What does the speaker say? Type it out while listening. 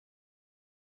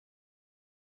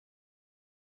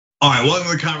All right, welcome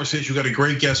to the conversation. We've got a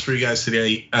great guest for you guys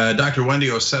today. Dr. Wendy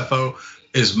Osefo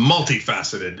is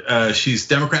multifaceted. She's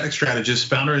Democratic strategist,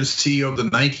 founder and CEO of the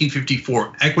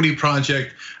 1954 Equity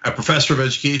Project, a professor of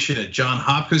education at Johns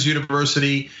Hopkins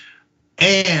University,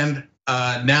 and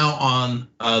now on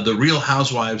the Real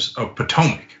Housewives of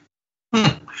Potomac.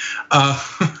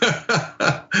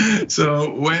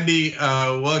 So Wendy,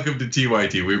 welcome to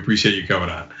TYT. We appreciate you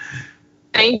coming on.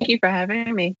 Thank you for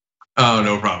having me. Oh,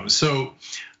 no problem. So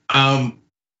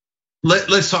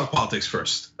let's talk politics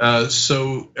first.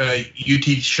 So you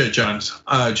teach at Johns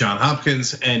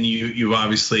Hopkins, and you've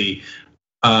obviously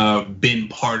been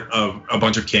part of a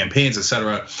bunch of campaigns, et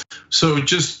cetera. So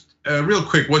just real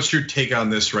quick, what's your take on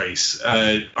this race?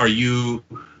 Are you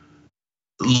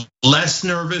less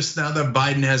nervous now that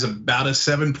Biden has about a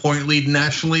 7-point lead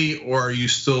nationally, or are you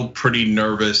still pretty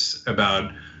nervous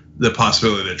about the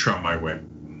possibility that Trump might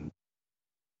win?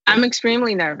 I'm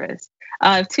extremely nervous.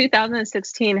 If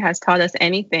 2016 has taught us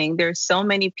anything, there's so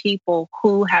many people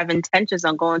who have intentions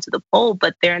on going to the poll,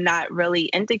 but they're not really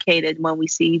indicated when we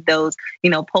see those,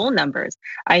 poll numbers.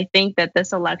 I think that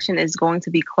this election is going to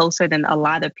be closer than a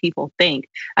lot of people think.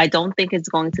 I don't think it's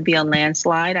going to be a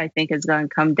landslide. I think it's going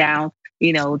to come down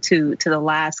to the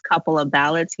last couple of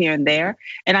ballots here and there.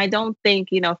 And I don't think,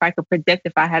 if I could predict,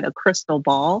 if I had a crystal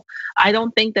ball, I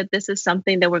don't think that this is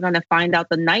something that we're going to find out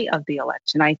the night of the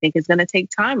election. I think it's going to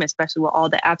take time, especially with all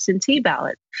the absentee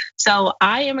ballots. So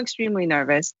I am extremely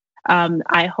nervous.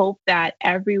 I hope that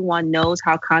everyone knows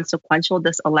how consequential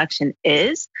this election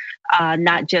is,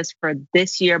 not just for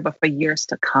this year, but for years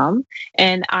to come.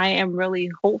 And I am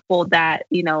really hopeful that,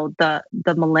 the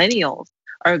millennials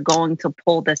are going to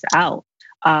pull this out.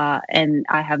 And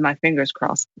I have my fingers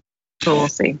crossed. So we'll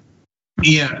see.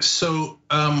 Yeah. So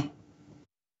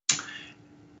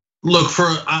look,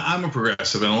 I'm a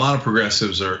progressive, and a lot of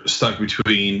progressives are stuck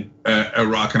between a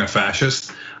rock and a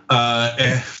fascist.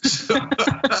 And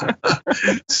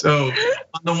so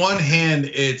on the one hand,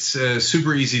 it's a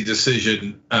super easy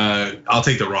decision. I'll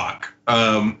take the rock.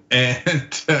 And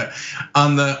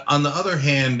on the other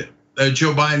hand,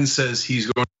 Joe Biden says he's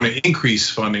going to increase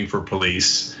funding for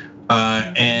police.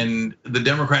 And the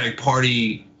Democratic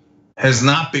Party has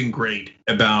not been great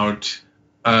about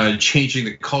changing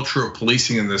the culture of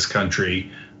policing in this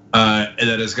country, and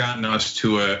that has gotten us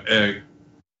to a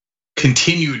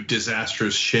continued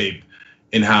disastrous shape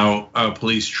in how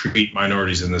police treat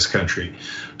minorities in this country.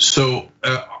 So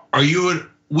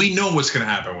we know what's going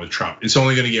to happen with Trump. It's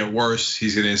only going to get worse.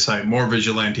 He's going to incite more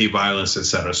vigilante violence, et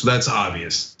cetera. So that's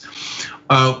obvious.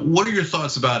 What are your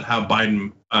thoughts about how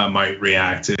Biden might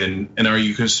react? And are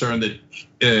you concerned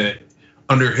that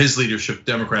under his leadership,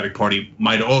 the Democratic Party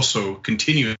might also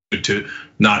continue to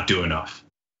not do enough?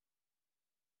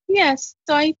 Yes,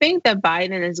 so I think that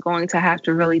Biden is going to have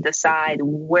to really decide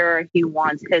where he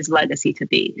wants his legacy to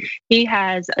be. He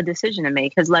has a decision to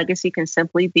make. His legacy can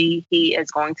simply be he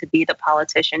is going to be the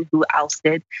politician who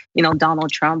ousted,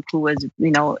 Donald Trump, who was,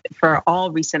 for all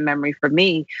recent memory for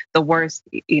me, the worst,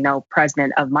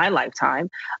 president of my lifetime.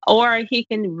 Or he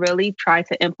can really try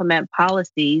to implement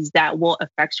policies that will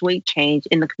effectuate change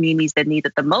in the communities that need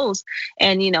it the most.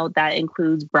 And, that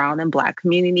includes brown and black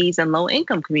communities and low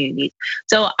income communities.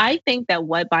 So I think that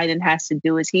what Biden has to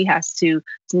do is he has to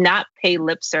not pay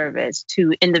lip service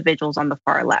to individuals on the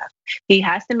far left. He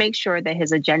has to make sure that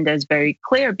his agenda is very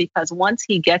clear, because once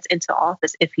he gets into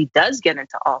office, if he does get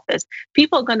into office,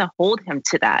 people are going to hold him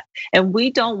to that. And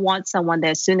we don't want someone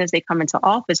that as soon as they come into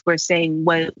office, we're saying,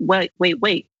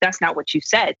 wait, that's not what you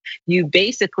said. You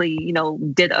basically,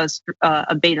 did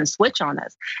a bait and switch on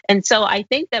us. And so I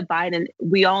think that Biden,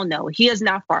 we all know he is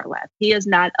not far left. He is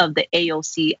not of the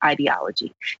AOC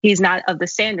ideology. He's not of the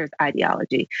Sanders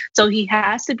ideology. So he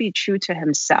has to be true to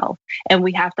himself, and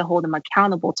we have to hold him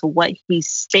accountable to what he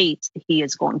states he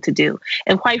is going to do.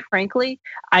 And quite frankly,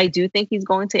 I do think he's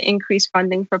going to increase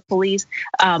funding for police,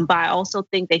 but I also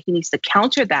think that he needs to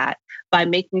counter that by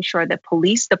making sure that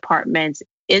police departments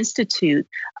institute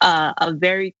a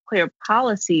very clear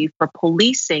policy for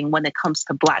policing when it comes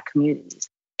to Black communities.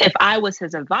 If I was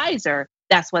his advisor,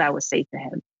 that's what I would say to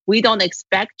him. We don't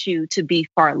expect you to be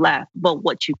far left, but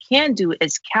what you can do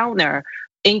is counter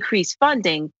increased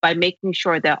funding by making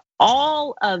sure that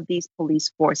all of these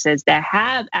police forces that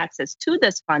have access to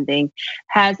this funding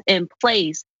has in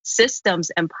place systems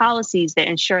and policies that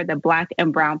ensure that Black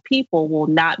and brown people will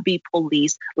not be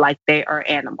policed like they are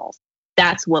animals.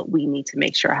 That's what we need to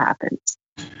make sure happens.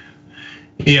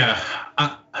 Yeah.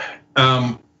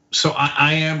 So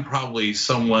I am probably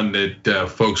someone that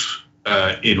folks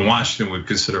in Washington would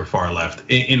consider far left.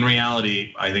 In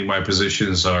reality, I think my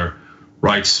positions are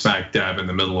right smack dab in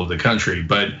the middle of the country.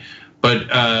 But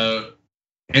But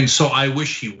and so I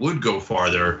wish he would go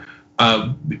farther,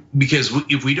 because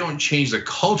if we don't change the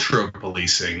culture of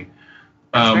policing,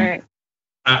 right.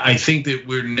 I think that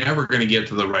we're never going to get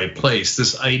to the right place.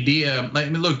 This idea, I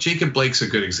mean, look, Jacob Blake's a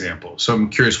good example. So I'm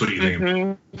curious what you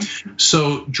think.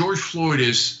 So George Floyd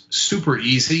is super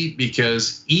easy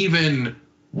because even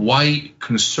white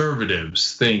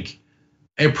conservatives think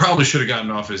it probably should have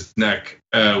gotten off his neck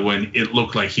when it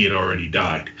looked like he had already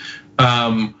died.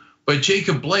 But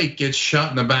Jacob Blake gets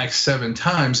shot in the back 7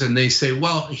 times, and they say,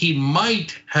 well, he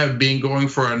might have been going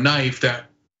for a knife that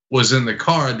was in the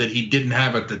car that he didn't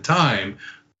have at the time.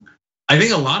 I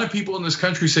think a lot of people in this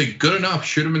country say, good enough,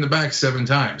 shoot him in the back 7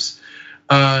 times.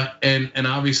 And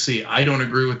obviously I don't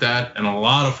agree with that, and a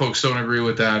lot of folks don't agree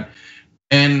with that.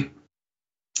 And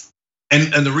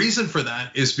the reason for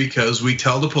that is because we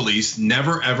tell the police,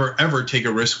 never, ever, ever take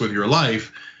a risk with your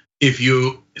life if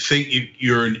you think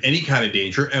you're in any kind of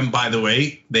danger. And by the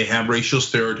way, they have racial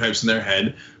stereotypes in their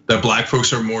head that black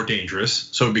folks are more dangerous.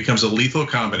 So it becomes a lethal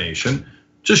combination.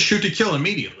 Just shoot to kill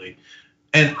immediately.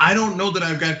 And I don't know that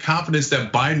I've got confidence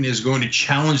that Biden is going to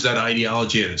challenge that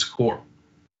ideology at its core.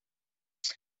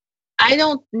 I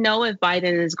don't know if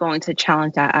Biden is going to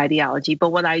challenge that ideology,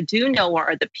 but what I do know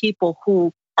are the people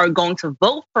who are going to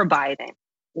vote for Biden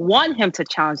want him to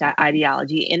challenge that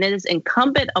ideology. And it is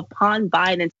incumbent upon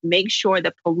Biden to make sure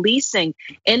that policing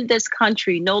in this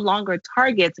country no longer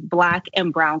targets Black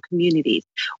and brown communities.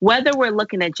 Whether we're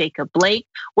looking at Jacob Blake,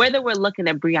 whether we're looking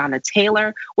at Breonna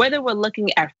Taylor, whether we're looking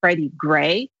at Freddie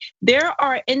Gray, there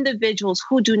are individuals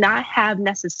who do not have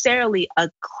necessarily a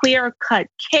clear-cut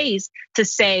case to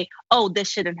say, oh, this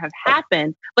shouldn't have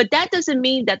happened. But that doesn't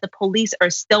mean that the police are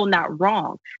still not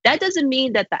wrong. That doesn't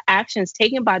mean that the actions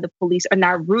taken by the police are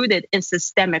not rooted in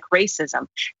systemic racism.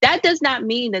 That does not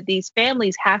mean that these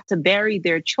families have to bury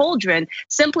their children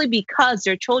simply because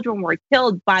their children were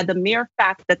killed by the mere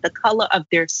fact that the color of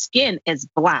their skin is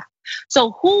Black.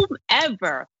 So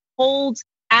whomever holds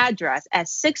address at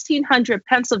 1600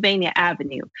 Pennsylvania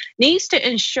Avenue needs to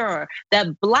ensure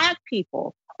that Black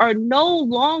people are no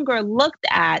longer looked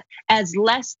at as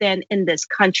less than in this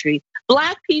country.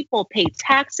 Black people pay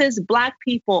taxes, Black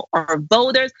people are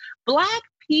voters, Black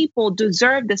people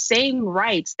deserve the same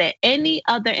rights that any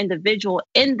other individual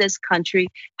in this country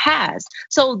has.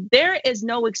 So there is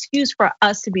no excuse for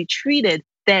us to be treated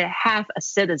that half a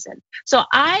citizen. So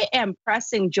I am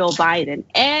pressing Joe Biden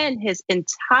and his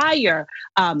entire,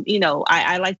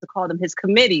 I like to call them his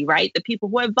committee, right? The people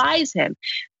who advise him.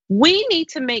 We need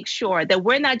to make sure that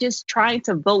we're not just trying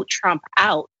to vote Trump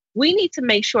out. We need to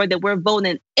make sure that we're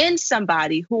voting in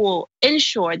somebody who will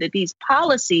ensure that these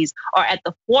policies are at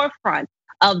the forefront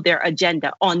of their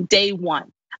agenda on day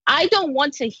one. I don't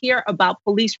want to hear about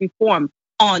police reform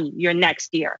on your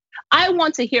next year. I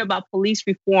want to hear about police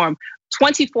reform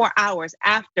 24 hours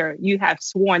after you have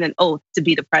sworn an oath to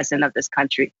be the president of this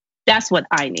country. That's what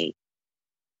I need.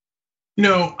 You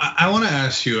know, I want to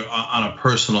ask you on a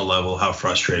personal level how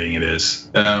frustrating it is,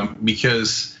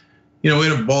 because we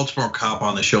had a Baltimore cop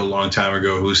on the show a long time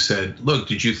ago who said, "Look,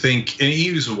 did you think?" And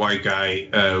he was a white guy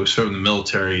who served in the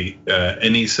military,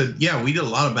 and he said, "Yeah, we did a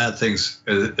lot of bad things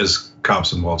as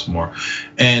cops in Baltimore,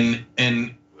 and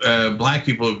Black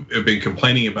people have been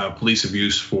complaining about police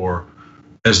abuse for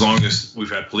as long as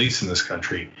we've had police in this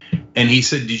country." And he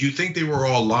said, "Did you think they were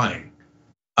all lying?"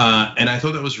 And I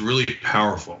thought that was really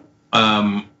powerful.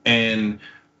 And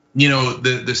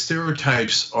the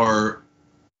stereotypes are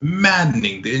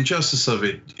maddening. The injustice of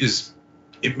it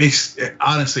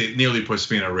honestly, it nearly puts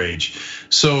me in a rage.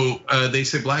 So they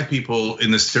say Black people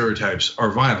in the stereotypes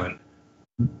are violent.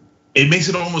 It makes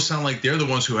it almost sound like they're the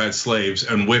ones who had slaves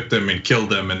and whipped them and killed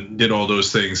them and did all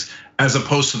those things, as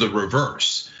opposed to the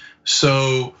reverse.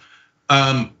 So,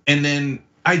 and then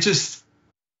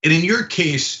and in your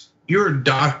case, you're a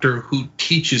doctor who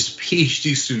teaches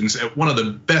PhD students at one of the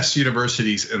best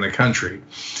universities in the country.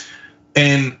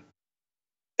 And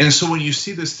so when you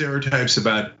see the stereotypes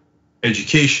about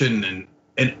education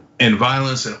and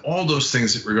violence and all those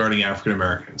things regarding African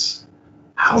Americans,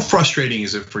 how frustrating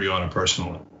is it for you on a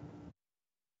personal level?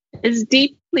 It's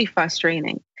deeply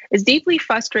frustrating. It's deeply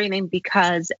frustrating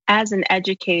because as an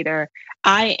educator,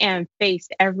 I am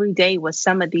faced every day with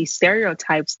some of these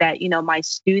stereotypes that my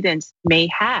students may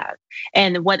have.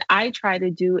 And what I try to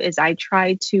do is I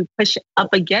try to push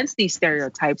up against these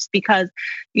stereotypes because,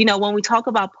 when we talk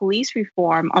about police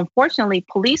reform, unfortunately,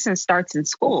 policing starts in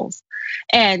schools.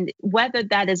 And whether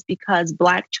that is because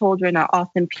Black children are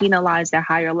often penalized at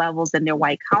higher levels than their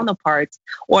white counterparts,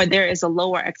 or there is a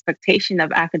lower expectation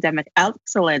of academic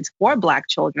excellence for Black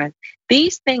children,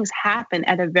 these things happen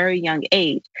at a very young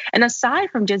age. And aside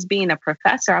from just being a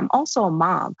professor, I'm also a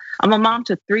mom. I'm a mom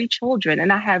to 3 children,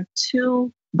 and I have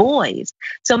 2 boys.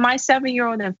 So my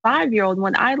 7-year-old and 5-year-old,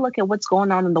 when I look at what's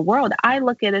going on in the world, I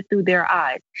look at it through their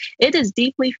eyes. It is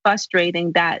deeply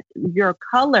frustrating that your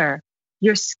color,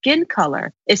 your skin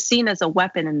color, is seen as a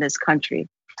weapon in this country.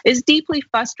 It's deeply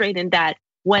frustrating that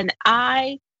when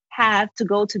I have to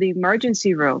go to the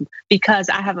emergency room because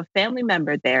I have a family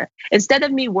member there, instead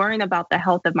of me worrying about the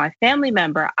health of my family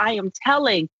member, I am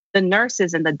telling the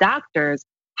nurses and the doctors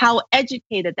how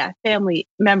educated that family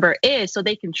member is so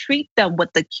they can treat them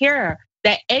with the care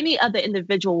that any other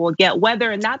individual will get,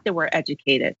 whether or not they were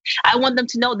educated. I want them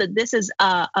to know that this is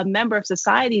a member of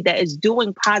society that is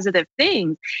doing positive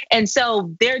things. And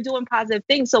so they're doing positive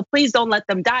things. So please don't let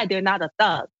them die. They're not a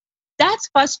thug. That's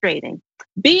frustrating.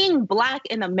 Being Black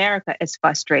in America is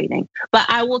frustrating. But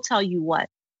I will tell you what,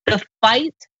 the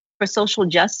fight for social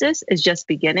justice is just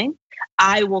beginning.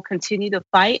 I will continue to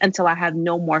fight until I have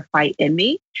no more fight in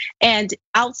me. And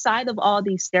outside of all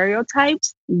these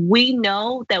stereotypes, we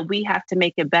know that we have to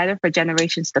make it better for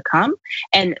generations to come.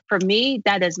 And for me,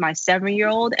 that is my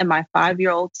 7-year-old and my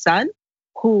 5-year-old son,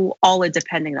 who all are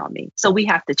depending on me. So we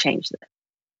have to change that.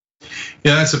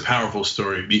 Yeah, that's a powerful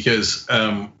story because,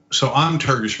 so I'm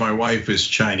Turkish, my wife is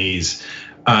Chinese.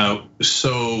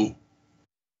 So,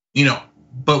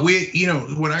 but we,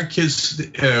 when our kids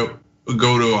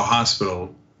go to a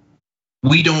hospital,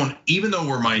 we don't, even though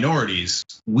we're minorities,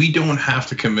 we don't have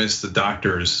to convince the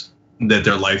doctors that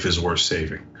their life is worth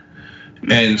saving.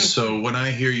 And so when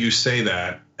I hear you say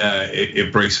that,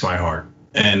 it breaks my heart.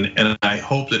 And I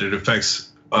hope that it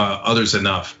affects others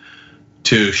enough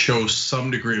to show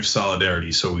some degree of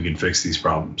solidarity so we can fix these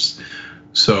problems.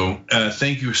 So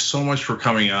thank you so much for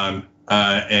coming on.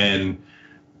 And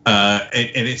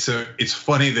it's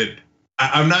funny that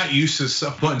I'm not used to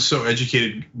someone so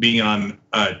educated being on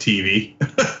TV.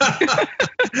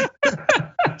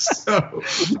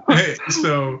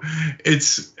 so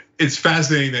it's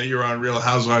fascinating that you're on Real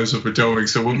Housewives of Potomac.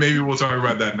 So maybe we'll talk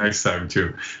about that next time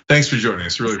too. Thanks for joining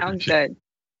us. Really Sounds appreciate good.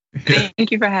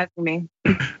 Thank you for having me.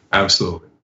 Absolutely.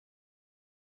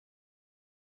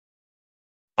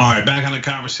 All right, back on the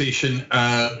conversation.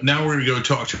 Now we're gonna go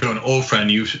talk to an old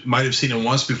friend. You might have seen him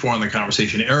once before on the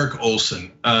conversation, Eric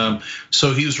Ohlsen.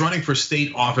 So he was running for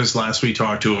state office last we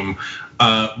talked to him,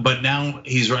 but now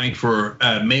he's running for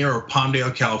mayor of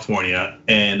Palmdale, California.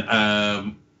 And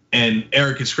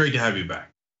Eric, it's great to have you back.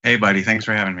 Hey, buddy, thanks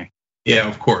for having me. Yeah,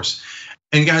 of course.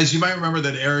 And guys, you might remember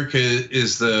that Eric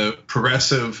is the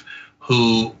progressive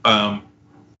who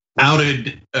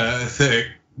outed the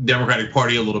Democratic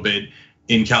Party a little bit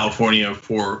in California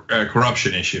for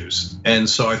corruption issues. And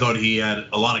so I thought he had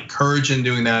a lot of courage in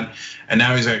doing that. And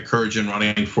now he's got courage in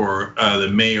running for the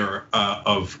mayor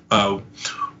of one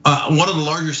of the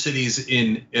larger cities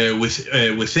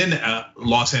within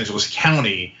Los Angeles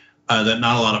County that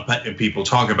not a lot of people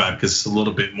talk about because it's a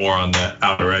little bit more on the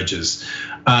outer edges.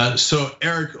 So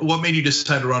Eric, what made you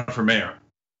decide to run for mayor?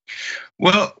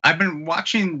 Well, I've been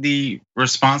watching the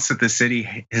response that the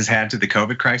city has had to the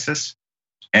COVID crisis,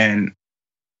 and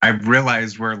I've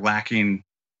realized we're lacking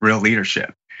real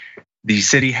leadership. The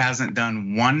city hasn't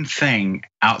done one thing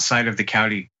outside of the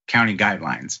county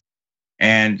guidelines.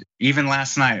 And even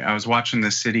last night, I was watching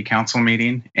the city council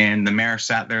meeting, and the mayor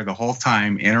sat there the whole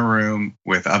time in a room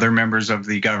with other members of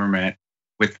the government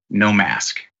with no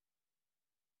mask.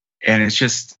 And it's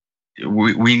just,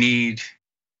 we need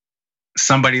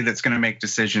somebody that's gonna make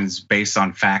decisions based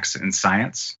on facts and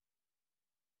science.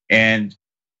 And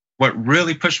what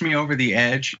really pushed me over the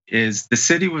edge is the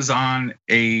city was on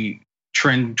a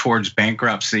trend towards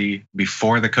bankruptcy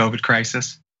before the COVID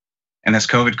crisis. And this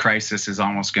COVID crisis is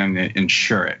almost going to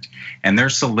ensure it. And their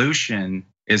solution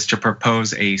is to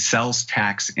propose a sales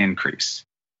tax increase.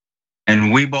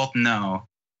 And we both know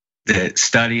that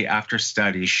study after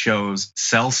study shows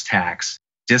sales tax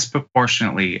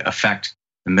disproportionately affect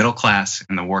the middle class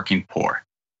and the working poor.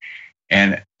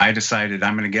 And I decided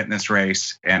I'm gonna get in this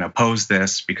race and oppose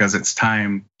this because it's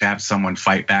time to have someone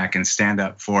fight back and stand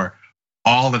up for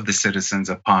all of the citizens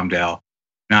of Palmdale,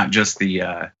 not just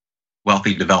the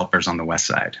wealthy developers on the west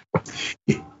side.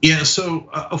 Yeah, so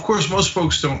of course, most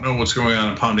folks don't know what's going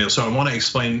on in Palmdale, so I wanna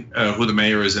explain who the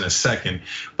mayor is in a second.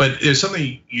 But there's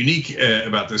something unique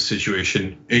about this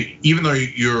situation. Even though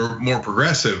you're more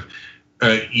progressive,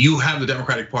 you have the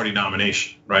Democratic Party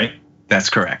nomination, right? That's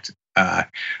correct.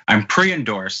 I'm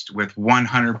pre-endorsed with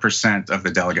 100% of the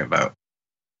delegate vote.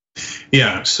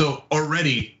 Yeah, so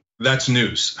already that's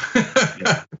news.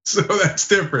 So that's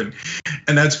different,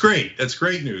 and that's great. That's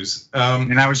great news.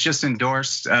 And I was just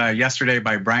endorsed yesterday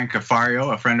by Brian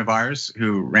Cafario, a friend of ours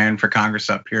who ran for Congress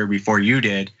up here before you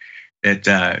did.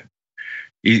 That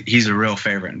he's a real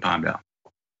favorite in Palmdale.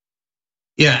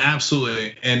 Yeah,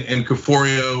 absolutely. And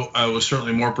Caforio was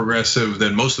certainly more progressive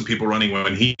than most of the people running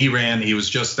when he ran. He was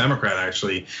just Democrat,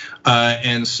 actually.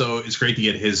 And so it's great to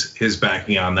get his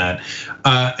backing on that.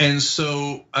 And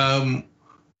so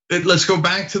let's go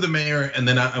back to the mayor, and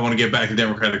then I want to get back to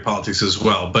Democratic politics as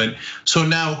well. But so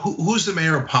now, who's the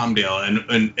mayor of Palmdale?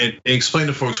 And explain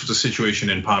to folks what the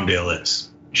situation in Palmdale is.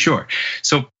 Sure.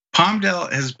 So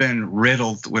Palmdale has been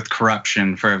riddled with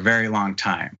corruption for a very long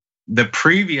time. The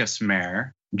previous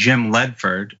mayor, Jim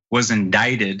Ledford, was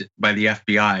indicted by the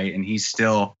FBI, and he's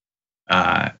still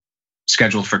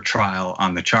scheduled for trial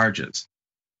on the charges.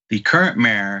 The current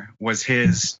mayor was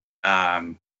his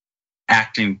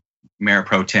acting mayor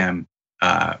pro tem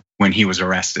when he was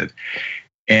arrested.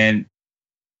 And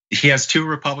he has 2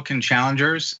 Republican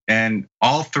challengers, and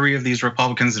all 3 of these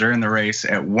Republicans that are in the race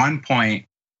at one point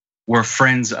were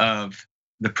friends of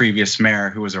the previous mayor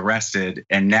who was arrested.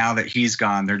 And now that he's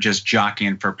gone, they're just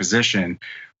jockeying for position.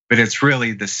 But it's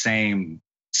really the same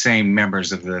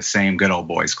members of the same good old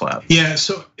boys club. Yeah,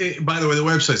 so by the way, the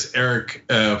website's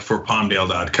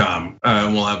ericforpalmdale.com.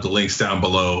 We'll have the links down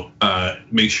below.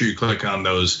 Make sure you click on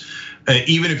those.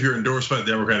 Even if you're endorsed by the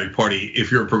Democratic Party,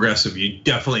 if you're a progressive, you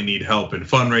definitely need help in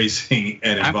fundraising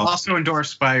and involvement. I'm also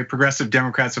endorsed by Progressive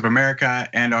Democrats of America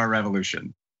and Our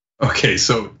Revolution. Okay,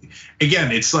 so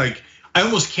again, it's like, I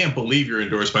almost can't believe you're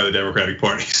endorsed by the Democratic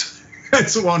Party.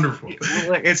 That's wonderful.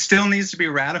 It still needs to be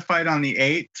ratified on the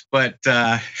 8th, but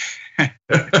let's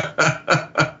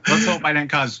hope I didn't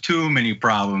cause too many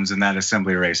problems in that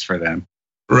assembly race for them.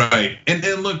 Right, and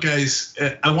look, guys,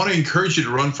 I want to encourage you to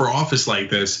run for office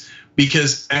like this,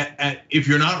 because if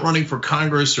you're not running for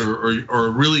Congress or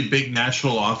a really big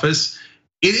national office,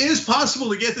 it is possible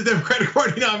to get the Democratic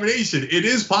Party nomination. It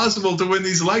is possible to win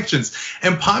these elections,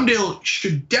 and Palmdale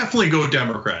should definitely go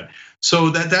Democrat.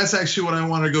 So that's actually what I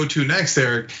want to go to next,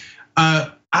 Eric.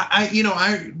 As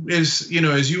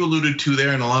you alluded to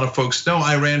there, and a lot of folks know,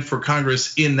 I ran for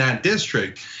Congress in that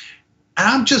district, and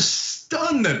I'm just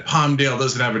stunned that Palmdale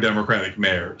doesn't have a Democratic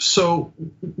mayor. So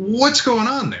what's going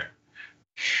on there?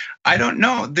 I don't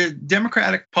know. The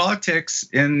Democratic politics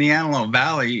in the Antelope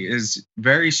Valley is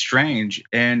very strange.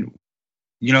 And,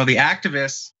 the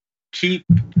activists keep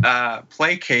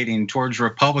placating towards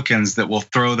Republicans that will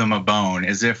throw them a bone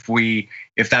as if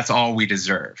that's all we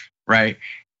deserve, right?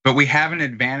 But we have an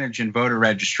advantage in voter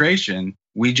registration.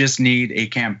 We just need a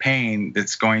campaign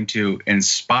that's going to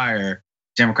inspire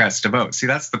Democrats to vote. See,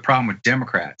 that's the problem with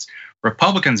Democrats.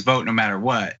 Republicans vote no matter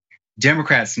what.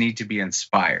 Democrats need to be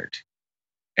inspired.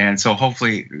 And so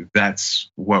hopefully that's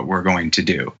what we're going to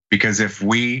do. Because if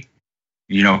we,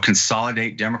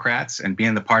 consolidate Democrats, and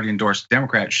being the party endorsed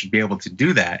Democrat should be able to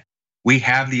do that, we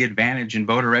have the advantage in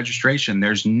voter registration.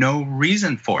 There's no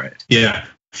reason for it. Yeah.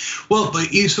 Well,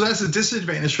 so that's a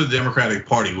disadvantage for the Democratic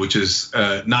Party, which is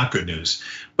not good news.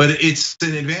 But it's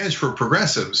an advantage for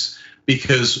progressives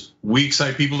because we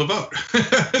excite people to vote.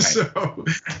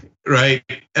 Right.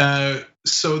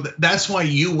 So that's why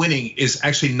you winning is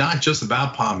actually not just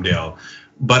about Palmdale,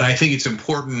 but I think it's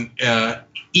important,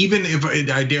 even if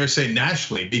I dare say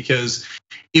nationally, because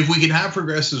if we can have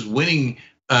progressives winning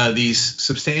these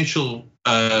substantial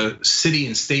city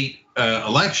and state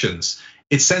elections,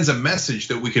 it sends a message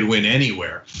that we could win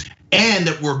anywhere, and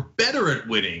that we're better at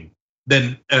winning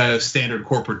than standard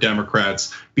corporate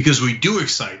Democrats because we do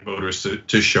excite voters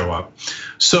to show up.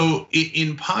 So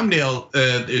in Palmdale,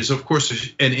 there's of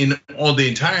course, and in all the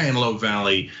entire Antelope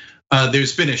Valley,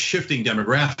 there's been a shifting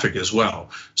demographic as well.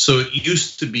 So it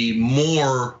used to be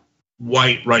more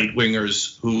white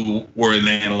right-wingers who were in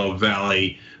the Antelope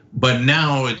Valley, but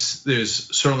now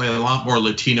there's certainly a lot more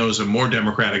Latinos and more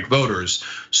Democratic voters.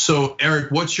 So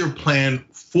Eric, what's your plan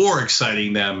for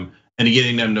exciting them and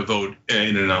getting them to vote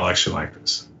in an election like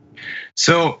this?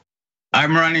 So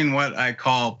I'm running what I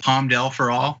call Palmdale for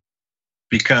all,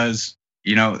 because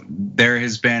there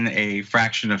has been a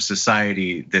fraction of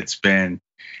society that's been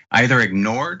either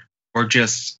ignored or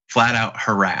just flat out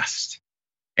harassed.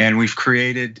 And we've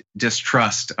created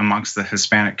distrust amongst the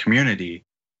Hispanic community,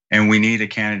 and we need a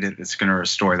candidate that's going to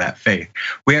restore that faith.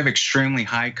 We have extremely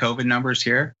high COVID numbers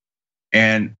here,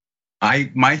 and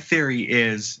my theory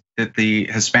is that the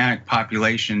Hispanic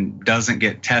population doesn't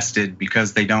get tested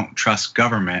because they don't trust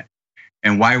government.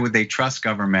 And why would they trust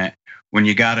government when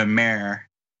you got a mayor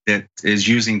that is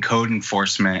using code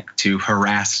enforcement to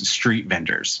harass street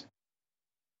vendors?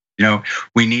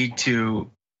 We need to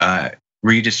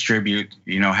redistribute,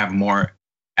 have more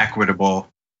equitable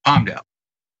Palmdale.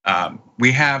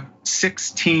 We have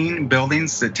 16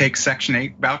 buildings that take Section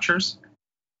 8 vouchers.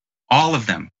 All of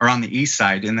them are on the east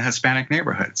side in the Hispanic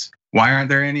neighborhoods. Why aren't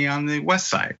there any on the west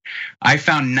side? I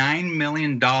found $9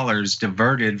 million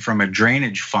diverted from a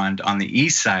drainage fund on the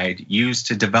east side used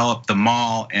to develop the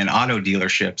mall and auto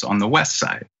dealerships on the west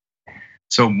side.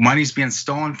 So money's being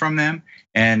stolen from them,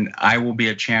 and I will be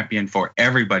a champion for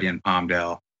everybody in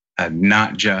Palmdale,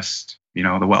 not just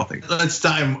the wealthy. Let's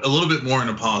dive a little bit more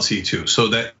into policy too. So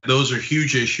that those are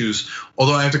huge issues.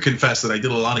 Although I have to confess that I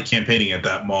did a lot of campaigning at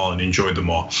that mall and enjoyed the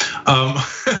mall.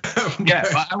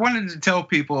 Yeah, I wanted to tell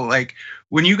people, like,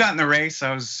 when you got in the race,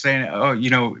 I was saying,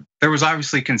 there was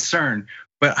obviously concern,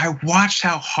 but I watched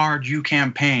how hard you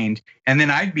campaigned, and then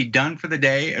I'd be done for the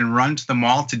day and run to the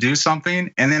mall to do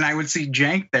something, and then I would see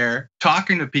Cenk there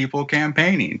talking to people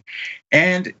campaigning.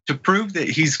 And to prove that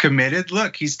he's committed,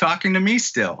 look, he's talking to me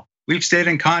still. We've stayed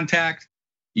in contact.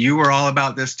 You were all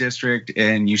about this district,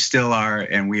 and you still are,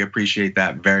 and we appreciate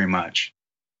that very much.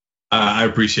 I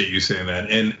appreciate you saying that.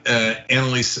 And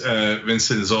Annalise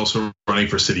Vincent is also running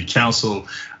for city council.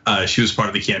 She was part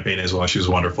of the campaign as well. She was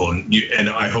wonderful, and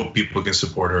I hope people can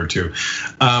support her too.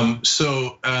 And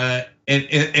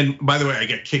by the way, I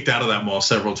got kicked out of that mall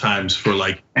several times for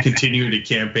like continuing to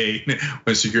campaign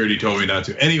when security told me not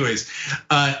to. Anyways,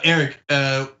 Eric,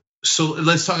 so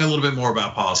let's talk a little bit more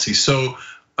about policy. So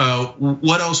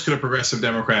what else could a progressive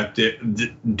Democrat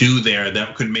do there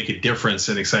that could make a difference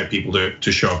and excite people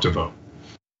to show up to vote?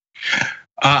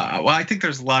 Well, I think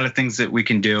there's a lot of things that we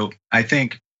can do. I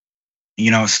think,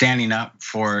 standing up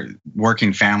for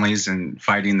working families and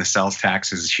fighting the sales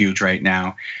tax is huge right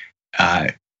now.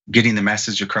 Getting the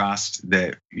message across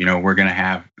that, we're gonna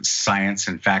have science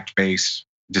and fact-based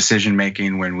decision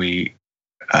making when we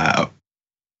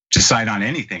decide on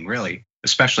anything, really,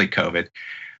 especially COVID.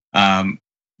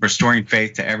 Restoring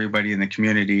faith to everybody in the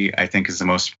community, I think, is the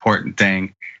most important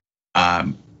thing.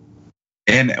 And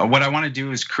what I want to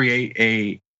do is create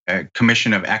a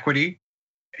commission of equity.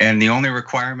 And the only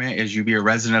requirement is you be a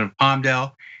resident of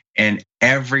Palmdale and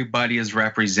everybody is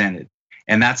represented.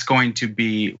 And that's going to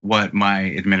be what my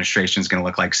administration is going to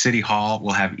look like. City Hall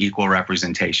will have equal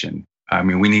representation. I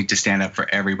mean, we need to stand up for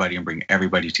everybody and bring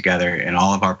everybody together, and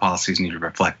all of our policies need to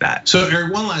reflect that. So,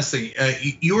 Eric, one last thing.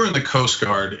 You were in the Coast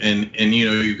Guard, and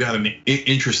you've got an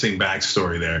interesting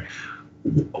backstory there.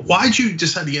 Why'd you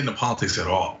decide to get into politics at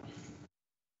all?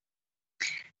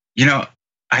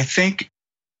 I think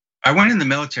I went in the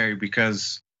military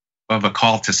because of a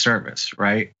call to service,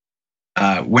 right?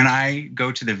 When I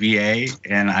go to the VA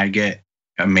and I get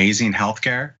amazing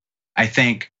healthcare, I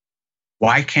think,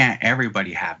 why can't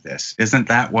everybody have this? Isn't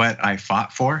that what I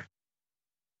fought for?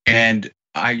 And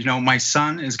my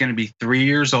son is going to be 3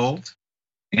 years old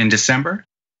in December.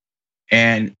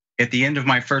 And at the end of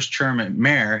my first term at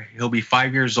mayor, he'll be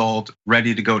 5 years old,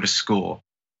 ready to go to school.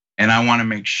 And I want to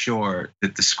make sure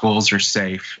that the schools are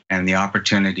safe and the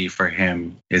opportunity for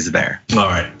him is there. All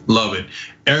right, love it.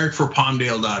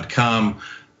 EricForPalmdale.com.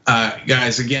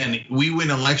 Guys, again, we win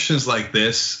elections like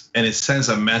this, and it sends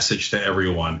a message to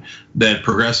everyone that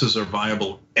progressives are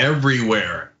viable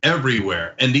everywhere.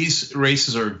 And these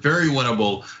races are very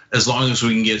winnable as long as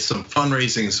we can get some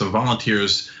fundraising and some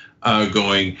volunteers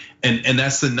going. And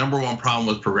that's the number one problem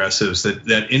with progressives,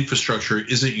 that infrastructure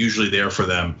isn't usually there for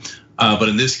them. But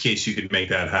in this case, you could make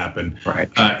that happen. Right.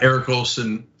 Eric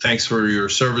Ohlsen, thanks for your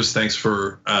service. Thanks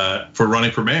for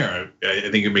running for mayor. I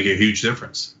think it'd make a huge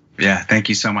difference. Yeah, thank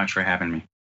you so much for having me.